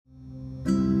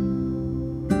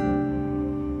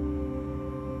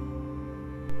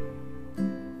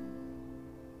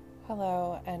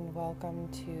Hello, and welcome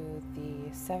to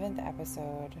the 7th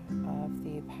episode of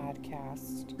the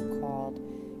podcast called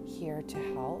Here to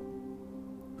Help.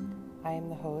 I am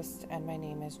the host, and my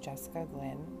name is Jessica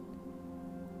Glynn,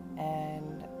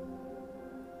 and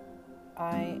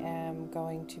I am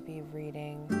going to be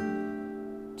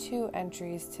reading 2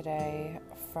 entries today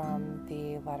from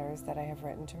the letters that I have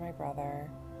written to my brother.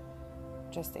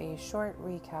 Just a short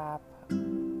recap.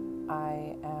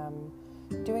 I am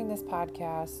doing this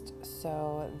podcast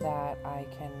so that I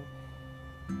can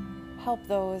help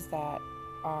those that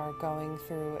are going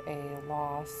through a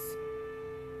loss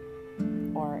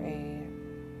or a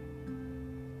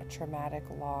traumatic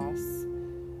loss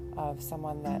of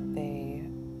someone that they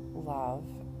love.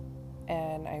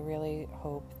 And I really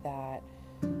hope that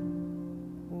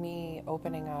me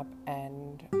opening up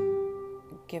and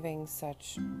giving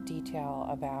such detail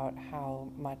about how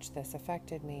much this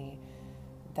affected me,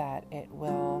 that it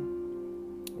will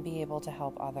be able to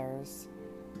help others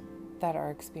that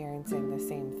are experiencing the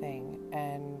same thing.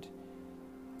 And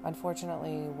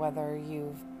unfortunately, whether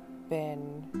you've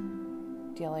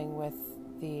been dealing with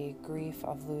the grief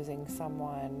of losing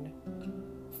someone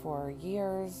for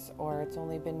years or it's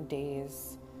only been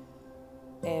days,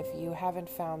 if you haven't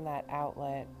found that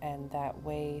outlet and that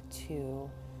way to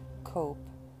cope,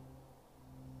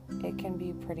 it can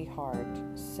be pretty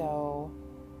hard. So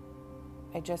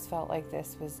I just felt like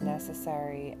this was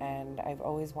necessary, and I've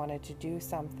always wanted to do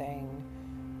something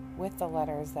with the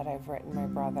letters that I've written my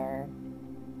brother.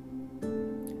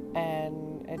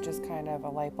 And it just kind of a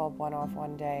light bulb went off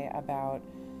one day about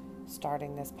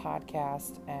starting this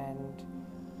podcast and,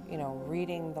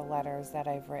 reading the letters that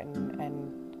I've written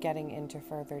and getting into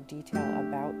further detail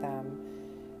about them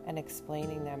and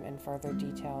explaining them in further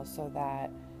detail so that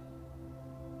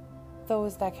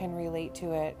those that can relate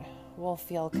to it will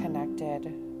feel connected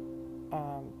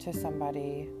to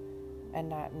somebody and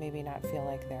not feel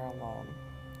like they're alone.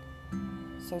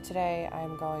 So today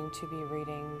I'm going to be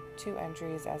reading 2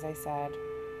 entries, as I said,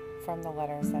 from the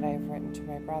letters that I've written to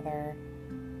my brother.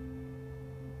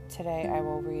 Today I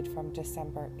will read from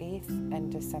December 8th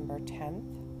and December 10th.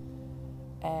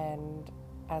 And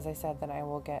as I said, then I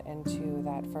will get into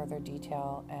that further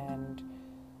detail and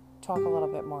talk a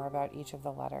little bit more about each of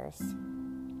the letters.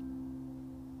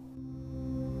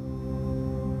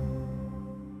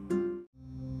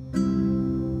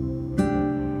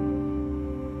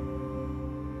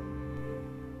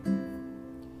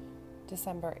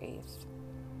 December 8th.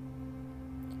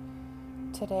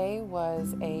 Today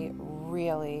was a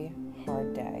really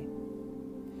hard day.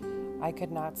 I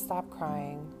could not stop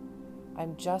crying.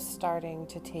 I'm just starting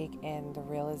to take in the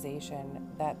realization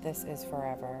that this is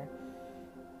forever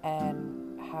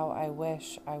and how I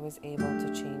wish I was able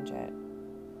to change it.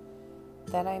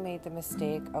 Then I made the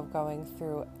mistake of going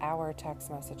through our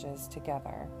text messages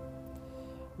together.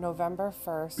 November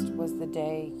 1st was the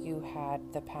day you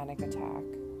had the panic attack.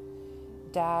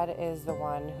 Dad is the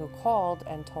one who called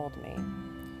and told me.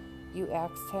 You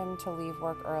asked him to leave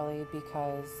work early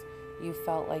because you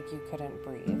felt like you couldn't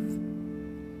breathe.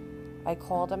 I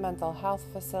called a mental health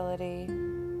facility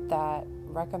that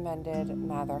recommended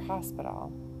Mather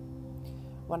Hospital.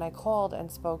 When I called and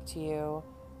spoke to you,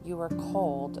 you were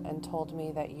cold and told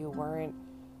me that you weren't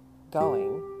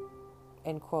going,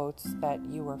 in quotes, that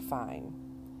you were fine.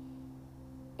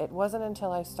 It wasn't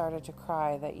until I started to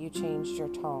cry that you changed your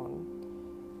tone.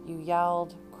 You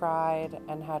yelled, cried,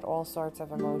 and had all sorts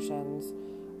of emotions,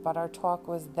 but our talk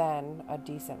was then a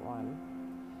decent one.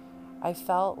 I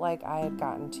felt like I had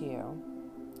gotten to you.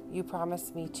 You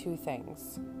promised me 2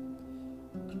 things.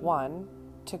 1,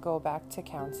 to go back to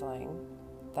counseling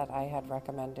that I had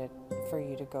recommended for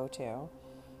you to go to,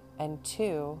 and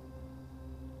 2,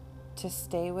 to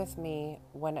stay with me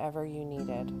whenever you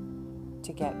needed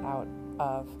to get out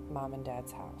of Mom and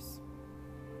Dad's house.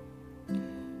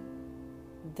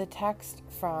 The text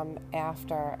from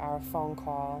after our phone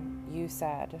call, you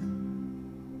said,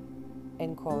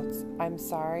 in quotes, I'm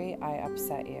sorry I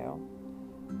upset you.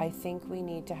 I think we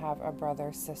need to have a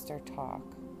brother-sister talk.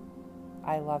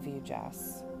 I love you,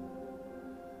 Jess.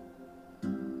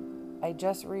 I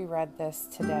just reread this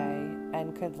today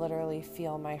and could literally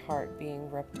feel my heart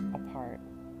being ripped apart.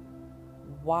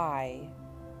 Why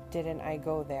didn't I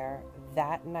go there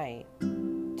that night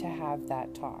to have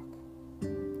that talk?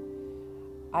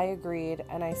 I agreed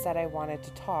and I said I wanted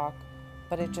to talk,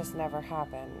 but it just never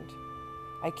happened.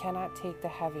 I cannot take the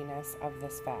heaviness of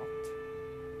this fact.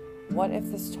 What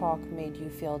if this talk made you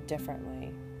feel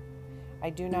differently?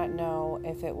 I do not know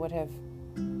if it would have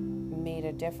made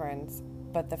a difference,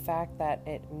 but the fact that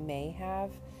it may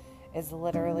have is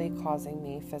literally causing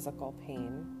me physical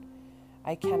pain.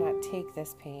 I cannot take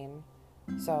this pain,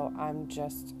 so I'm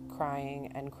just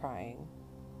crying and crying.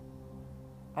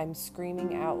 I'm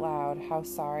screaming out loud how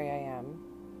sorry I am.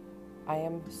 I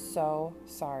am so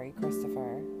sorry,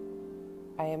 Christopher.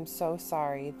 I am so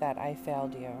sorry that I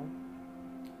failed you.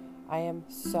 I am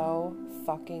so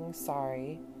fucking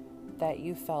sorry that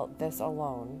you felt this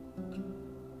alone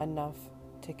enough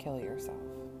to kill yourself.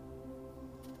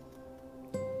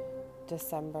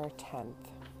 December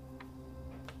 10th.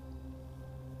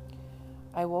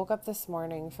 I woke up this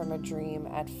morning from a dream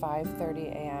at 5:30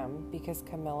 a.m. because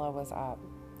Camilla was up.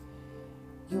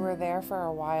 You were there for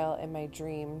a while in my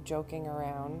dream, joking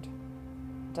around.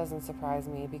 Doesn't surprise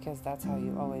me because that's how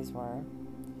you always were.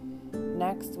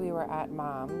 Next, we were at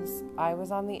Mom's. I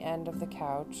was on the end of the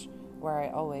couch where I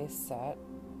always sit.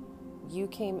 You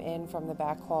came in from the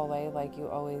back hallway like you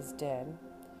always did.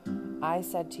 I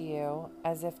said to you,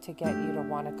 as if to get you to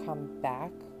want to come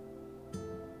back,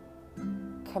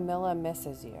 Camilla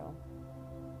misses you.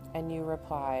 And you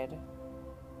replied,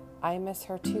 I miss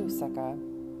her too, Sika.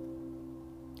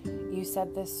 You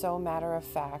said this so matter of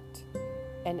fact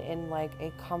and in like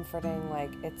a comforting,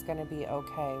 like it's gonna be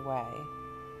okay way.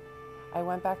 I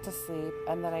went back to sleep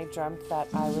and then I dreamt that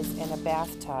I was in a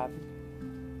bathtub,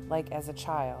 like as a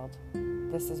child.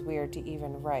 This is weird to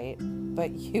even write,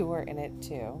 but you were in it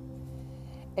too.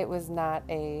 It was not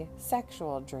a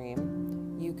sexual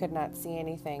dream. You could not see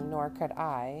anything, nor could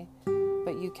I,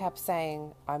 but you kept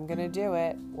saying, I'm gonna do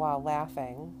it, while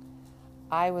laughing.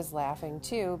 I was laughing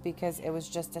too because it was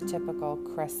just a typical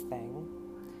Chris thing.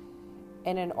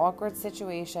 In an awkward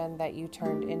situation that you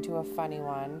turned into a funny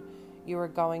one, you were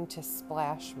going to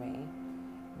splash me.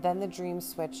 Then the dream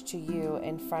switched to you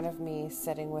in front of me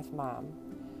sitting with Mom.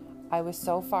 I was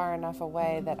so far enough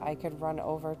away that I could run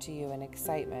over to you in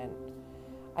excitement.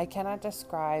 I cannot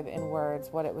describe in words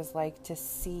what it was like to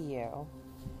see you.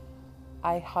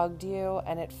 I hugged you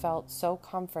and it felt so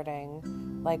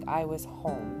comforting, like I was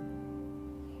home.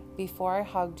 Before I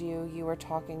hugged you, you were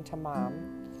talking to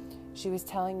Mom. She was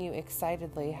telling you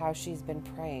excitedly how she's been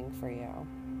praying for you.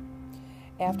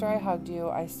 After I hugged you,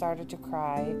 I started to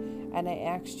cry, and I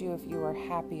asked you if you were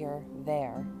happier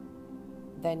there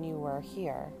than you were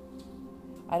here.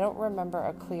 I don't remember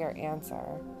a clear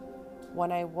answer.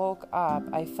 When I woke up,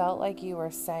 I felt like you were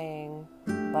saying,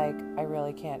 like, I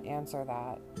really can't answer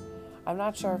that. I'm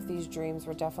not sure if these dreams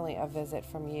were definitely a visit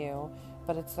from you,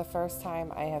 but it's the first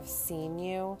time I have seen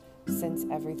you since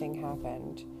everything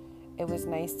happened. It was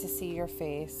nice to see your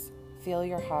face, feel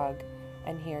your hug,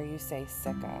 and hear you say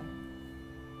Sika.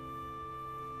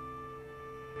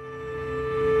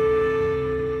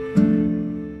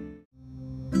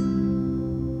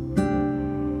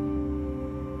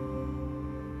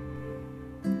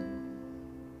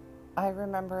 I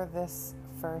remember this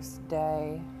first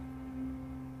day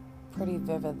pretty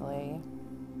vividly.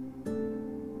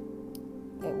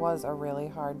 It was a really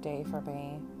hard day for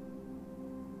me,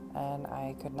 and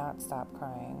I could not stop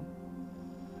crying.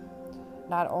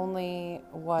 Not only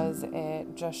was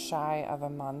it just shy of a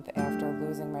month after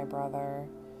losing my brother,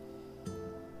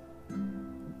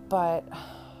 but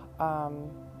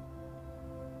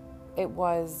it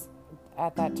was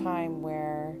at that time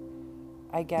where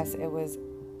I guess it was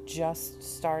just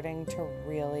starting to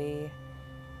really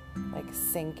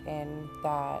sink in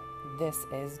that this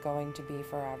is going to be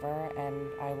forever and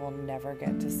I will never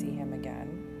get to see him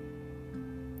again.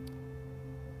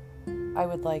 I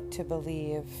would like to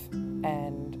believe,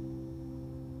 and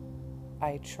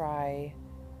I try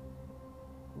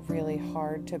really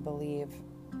hard to believe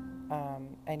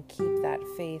and keep that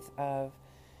faith of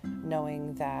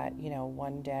knowing that,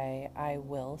 one day I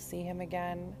will see him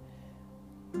again.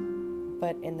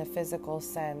 But in the physical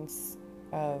sense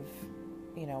of,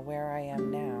 where I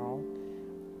am now,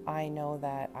 I know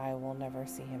that I will never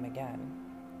see him again.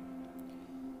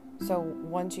 So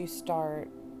once you start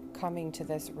coming to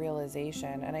this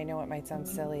realization, and I know it might sound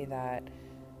silly that,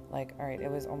 all right, it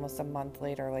was almost a month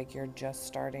later, you're just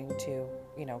starting to,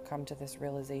 come to this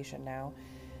realization now.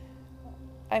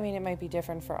 I mean, it might be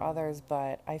different for others,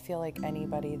 but I feel like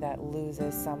anybody that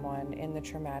loses someone in the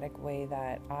traumatic way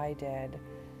that I did,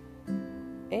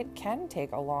 it can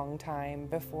take a long time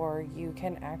before you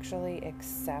can actually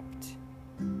accept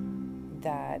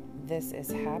that this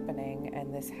is happening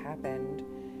and this happened.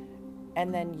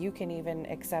 And then you can even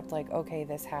accept okay,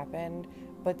 this happened,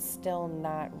 but still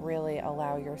not really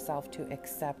allow yourself to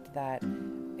accept that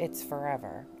it's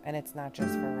forever and it's not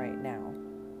just for right now.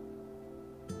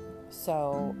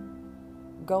 So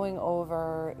going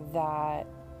over that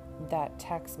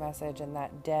text message and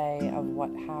that day of what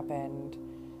happened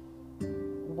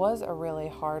was a really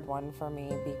hard one for me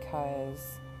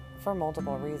because for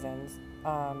multiple reasons.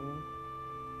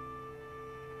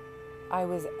 I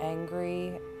was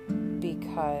angry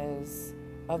because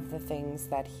of the things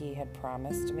that he had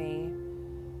promised me.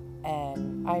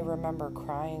 And I remember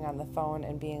crying on the phone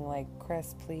and being like,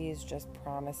 Chris, please just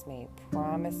promise me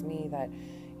that,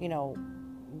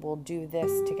 we'll do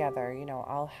this together.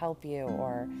 I'll help you.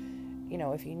 Or,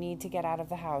 if you need to get out of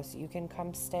the house, you can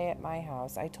come stay at my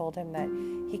house. I told him that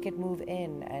he could move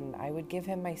in and I would give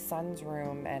him my son's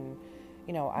room. And,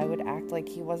 I would act like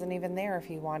he wasn't even there if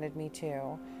he wanted me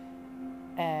to.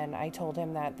 And I told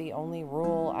him that the only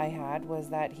rule I had was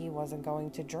that he wasn't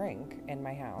going to drink in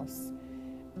my house.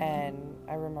 And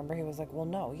I remember he was like, well,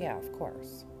 no, yeah, of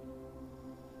course.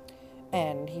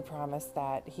 And he promised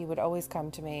that he would always come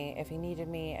to me if he needed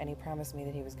me, and he promised me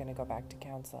that he was going to go back to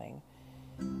counseling.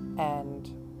 And,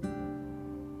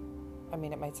 I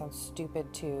mean, it might sound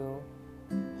stupid to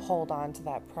hold on to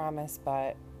that promise,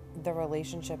 but the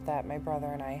relationship that my brother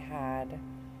and I had,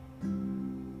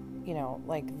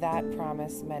 that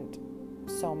promise meant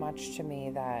so much to me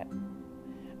that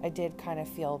I did kind of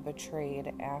feel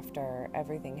betrayed after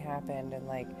everything happened, and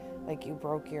like you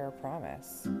broke your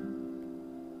promise.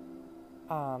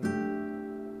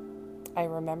 I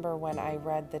remember when I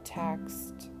read the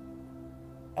text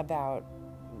about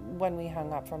when we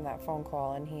hung up from that phone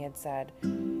call, and he had said,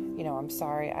 I'm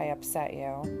sorry I upset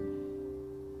you.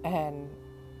 And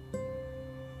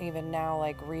even now,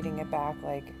 reading it back,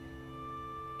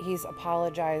 he's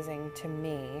apologizing to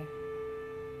me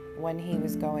when he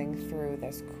was going through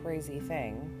this crazy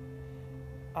thing.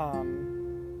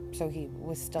 So he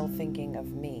was still thinking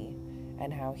of me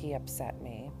and how he upset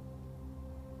me.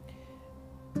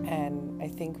 And I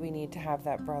think we need to have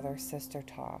that brother-sister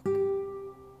talk,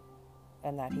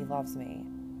 and that he loves me.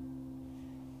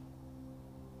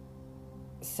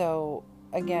 So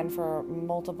again, for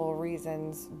multiple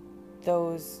reasons,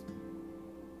 those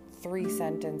 3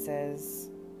 sentences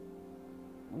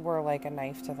were like a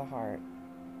knife to the heart.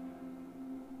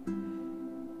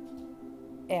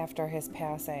 After his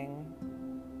passing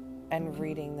and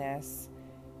reading this,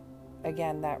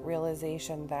 again, that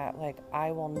realization that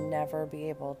I will never be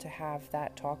able to have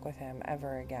that talk with him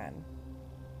ever again.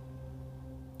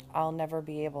 I'll never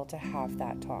be able to have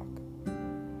that talk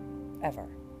ever.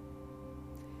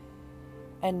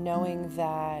 And knowing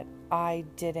that I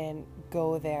didn't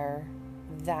go there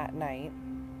that night,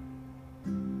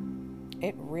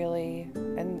 it really,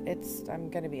 and I'm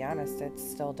going to be honest, it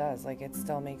still does. It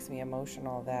still makes me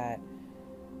emotional that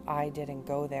I didn't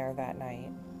go there that night.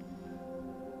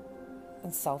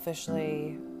 And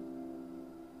selfishly,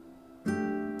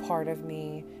 part of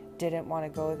me didn't want to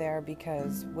go there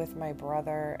because with my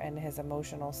brother and his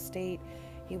emotional state,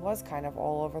 he was kind of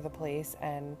all over the place.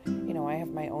 And, I have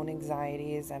my own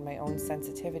anxieties and my own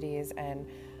sensitivities. And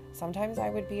sometimes I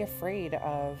would be afraid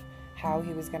of how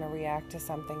he was going to react to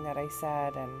something that I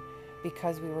said. And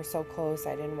because we were so close,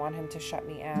 I didn't want him to shut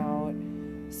me out.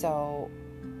 So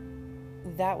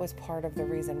that was part of the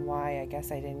reason why I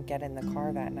guess I didn't get in the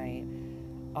car that night.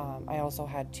 I also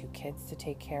had 2 kids to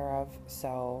take care of.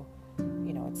 So,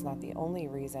 it's not the only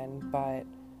reason, but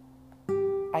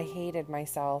I hated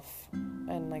myself.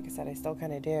 And like I said, I still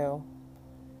kind of do,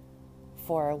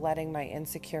 for letting my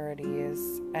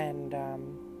insecurities and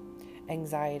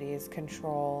anxieties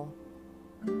control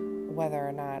whether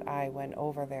or not I went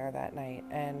over there that night.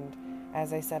 And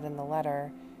as I said in the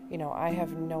letter, I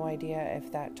have no idea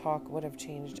if that talk would have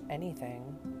changed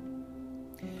anything.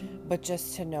 But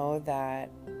just to know that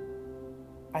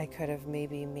I could have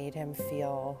maybe made him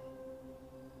feel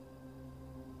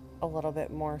a little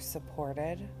bit more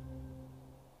supported,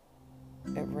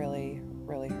 it really,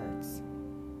 really hurts.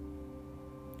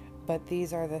 But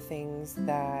these are the things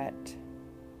that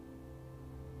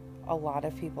a lot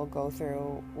of people go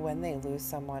through when they lose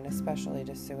someone, especially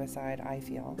to suicide, I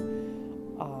feel.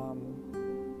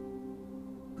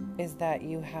 Is that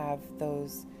you have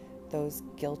those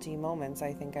guilty moments.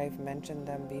 I think I've mentioned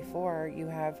them before. You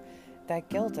have that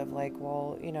guilt of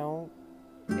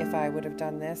if I would have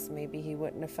done this, maybe he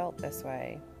wouldn't have felt this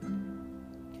way.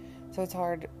 So it's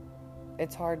hard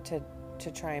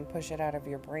to try and push it out of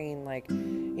your brain,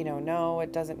 no,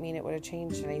 it doesn't mean it would have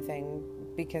changed anything,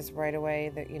 because right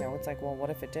away that, it's well, what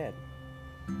if it did?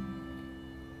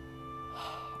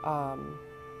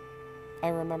 I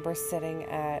remember sitting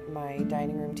at my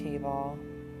dining room table,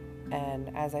 and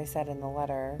as I said in the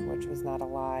letter, which was not a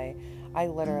lie, I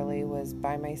literally was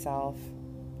by myself.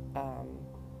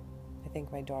 I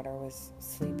think my daughter was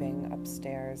sleeping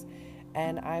upstairs,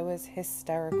 and I was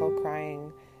hysterical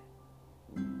crying,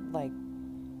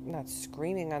 not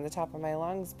screaming on the top of my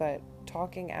lungs, but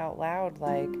talking out loud,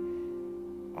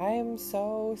 "I am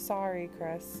so sorry,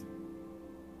 Chris."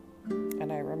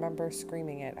 And I remember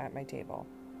screaming it at my table,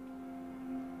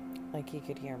 like he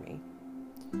could hear me.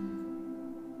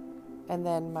 And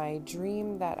then my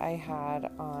dream that I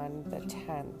had on the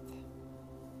 10th,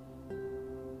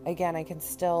 again, I can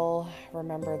still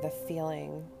remember the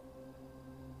feeling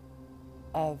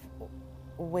of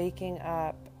waking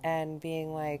up and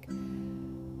being like,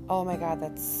 oh my God,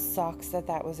 that sucks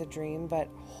that was a dream, but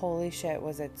holy shit,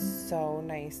 was it so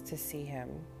nice to see him.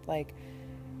 Like,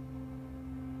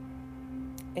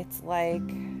 it's like,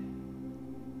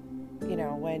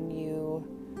 when you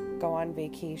go on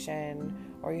vacation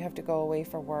or you have to go away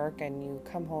for work and you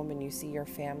come home and you see your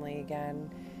family again,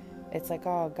 it's like,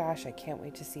 oh gosh, I can't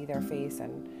wait to see their face.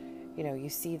 And, you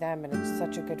see them and it's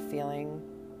such a good feeling.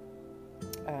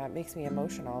 It makes me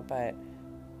emotional, but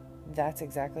that's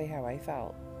exactly how I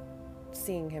felt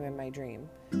seeing him in my dream.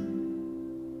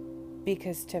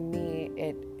 Because to me,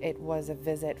 it was a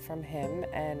visit from him,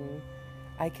 and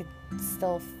I could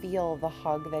still feel the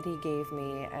hug that he gave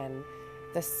me and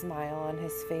the smile on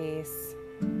his face.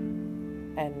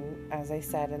 And as I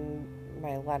said in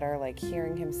my letter, like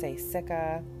hearing him say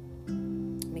Sika,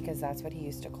 because that's what he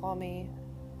used to call me.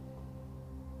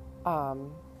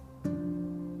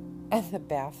 And the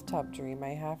bathtub dream,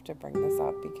 I have to bring this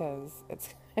up because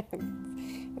it's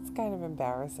it's kind of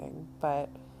embarrassing, but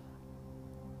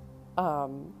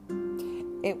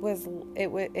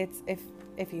it's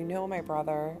if you know my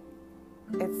brother,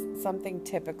 it's something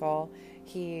typical.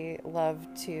 He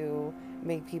loved to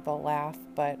make people laugh,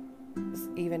 but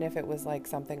even if it was like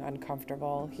something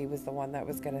uncomfortable, he was the one that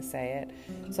was going to say it.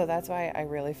 So that's why I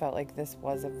really felt like this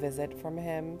was a visit from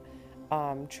him,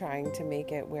 trying to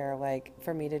make it where, like,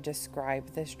 for me to describe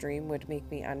this dream would make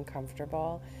me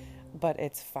uncomfortable, but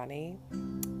it's funny.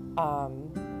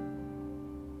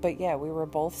 But yeah, we were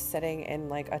both sitting in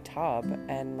like a tub,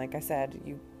 and like I said,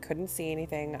 you couldn't see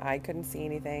anything. I couldn't see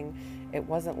anything. It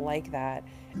wasn't like that.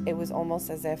 It was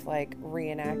almost as if like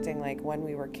reenacting like when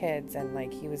we were kids, and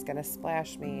like he was gonna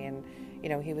splash me, and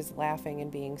he was laughing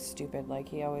and being stupid like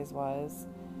he always was.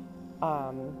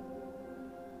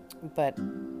 But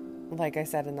like I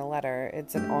said in the letter,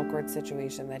 it's an awkward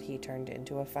situation that he turned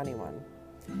into a funny one,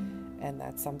 and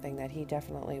that's something that he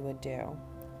definitely would do.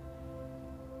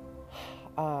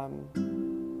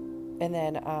 And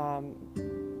then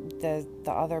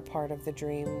the other part of the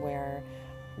dream where,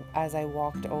 as I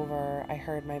walked over, I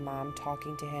heard my mom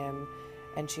talking to him,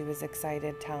 and she was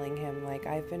excited, telling him like,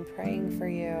 I've been praying for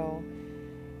you,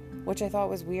 which I thought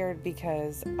was weird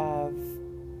because of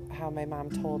how my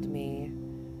mom told me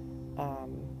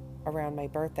around my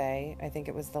birthday. I think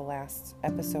it was the last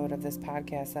episode of this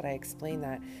podcast that I explained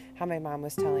that, how my mom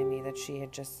was telling me that she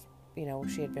had just,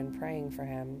 she had been praying for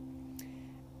him.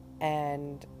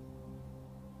 And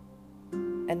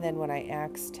then when I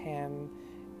asked him,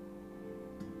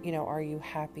 are you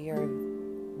happier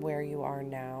where you are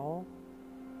now?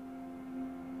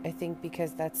 I think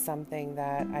because that's something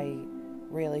that I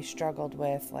really struggled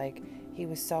with. Like, he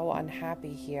was so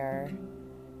unhappy here.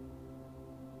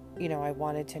 I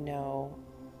wanted to know,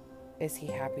 is he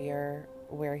happier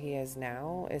where he is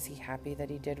now? Is he happy that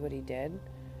he did what he did?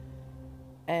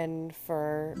 And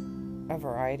for a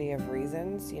variety of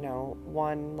reasons,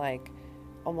 one, like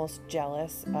almost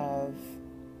jealous of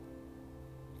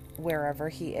wherever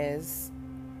he is,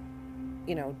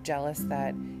 jealous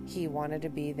that he wanted to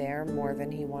be there more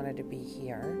than he wanted to be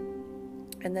here.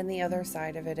 And then the other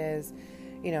side of it is,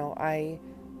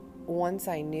 once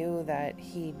I knew that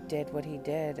he did what he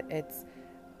did,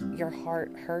 your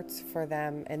heart hurts for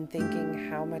them, and thinking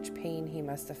how much pain he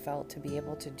must have felt to be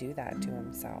able to do that to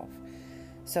himself.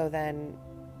 So then,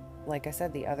 like I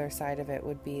said, the other side of it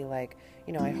would be like,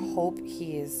 I hope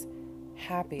he's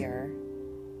happier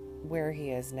where he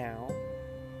is now,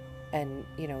 and,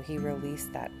 he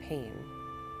released that pain.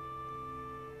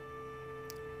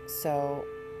 So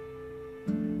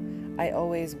I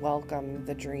always welcome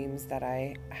the dreams that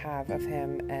I have of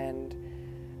him, and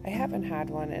I haven't had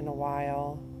one in a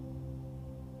while.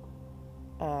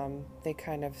 They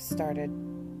kind of started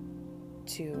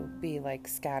to be like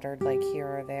scattered, like here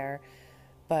or there.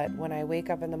 But when I wake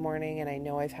up in the morning and I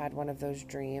know I've had one of those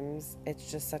dreams,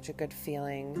 it's just such a good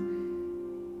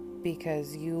feeling,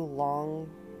 because you long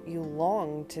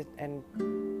to, and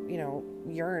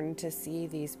yearn to see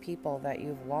these people that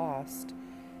you've lost.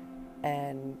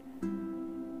 And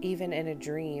even in a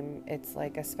dream, it's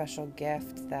like a special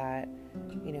gift that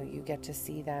you get to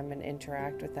see them and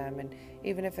interact with them. And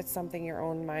even if it's something your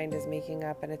own mind is making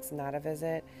up and it's not a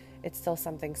visit, it's still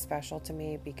something special to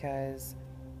me, because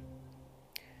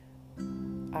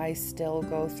I still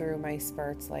go through my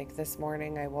spurts. Like this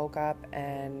morning I woke up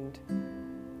and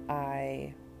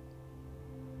I,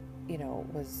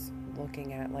 was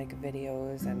looking at like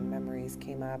videos and memories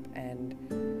came up, and,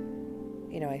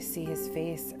 I see his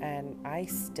face and I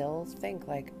still think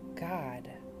like, God,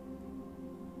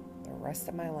 the rest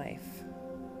of my life,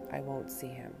 I won't see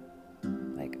him.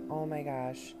 Like, oh my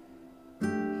gosh,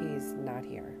 he's not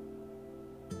here.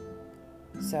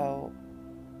 So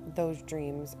those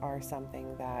dreams are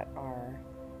something that are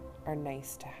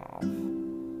nice to have.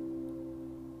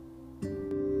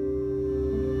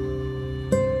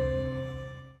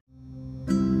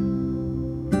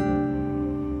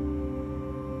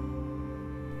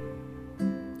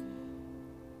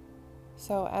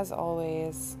 So as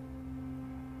always,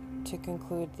 to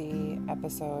conclude the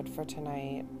episode for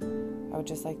tonight, I would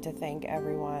just like to thank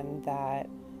everyone that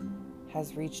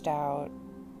has reached out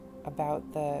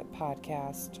about the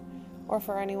podcast, or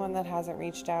for anyone that hasn't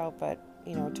reached out but,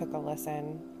 took a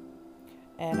listen.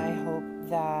 And I hope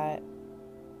that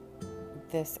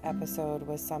this episode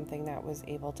was something that was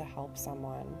able to help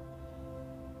someone.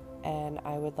 And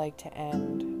I would like to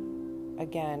end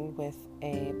again with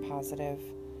a positive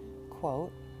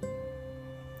quote.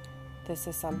 This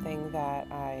is something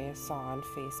that I saw on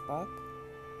Facebook,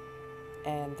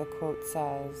 and the quote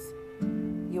says,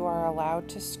 "You are allowed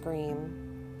to scream,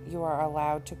 you are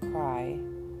allowed to cry,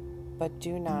 but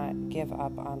do not give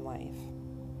up on life."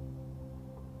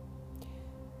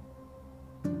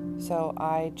 So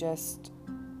I just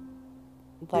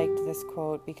liked this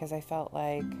quote because I felt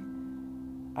like,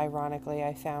 ironically,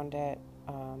 I found it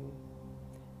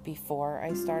before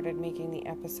I started making the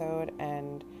episode,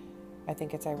 and I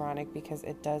think it's ironic because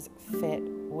it does fit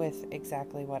with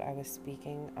exactly what I was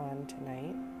speaking on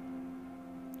tonight.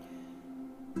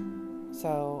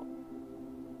 So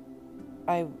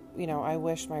I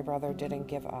wish my brother didn't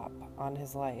give up on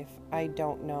his life. I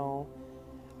don't know.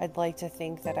 I'd like to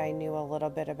think that I knew a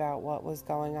little bit about what was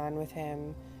going on with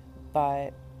him,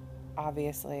 but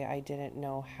obviously I didn't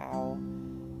know how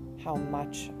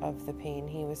much of the pain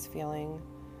he was feeling.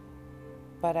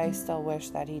 But I still wish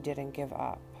that he didn't give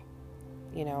up.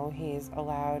 He's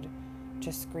allowed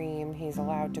to scream, he's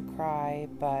allowed to cry,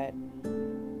 but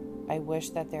I wish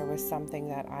that there was something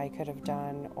that I could have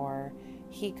done or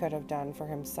he could have done for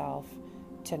himself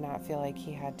to not feel like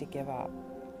he had to give up.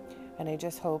 And I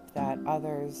just hope that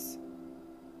others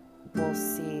will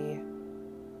see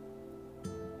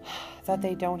that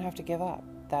they don't have to give up,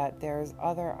 that there's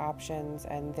other options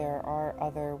and there are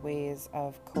other ways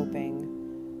of coping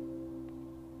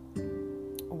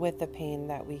with the pain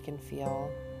that we can feel.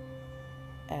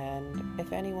 And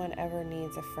if anyone ever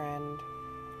needs a friend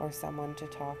or someone to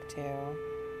talk to,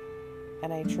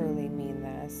 and I truly mean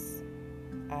this,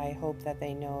 I hope that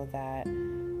they know that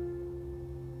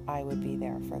I would be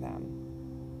there for them.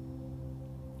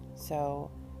 So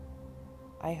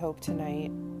I hope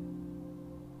tonight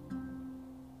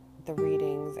the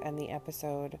readings and the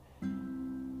episode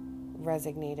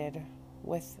resonated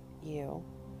with you.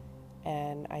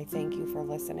 And I thank you for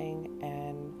listening,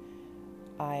 and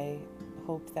I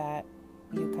hope that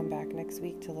you come back next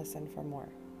week to listen for more.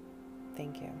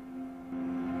 Thank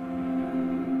you.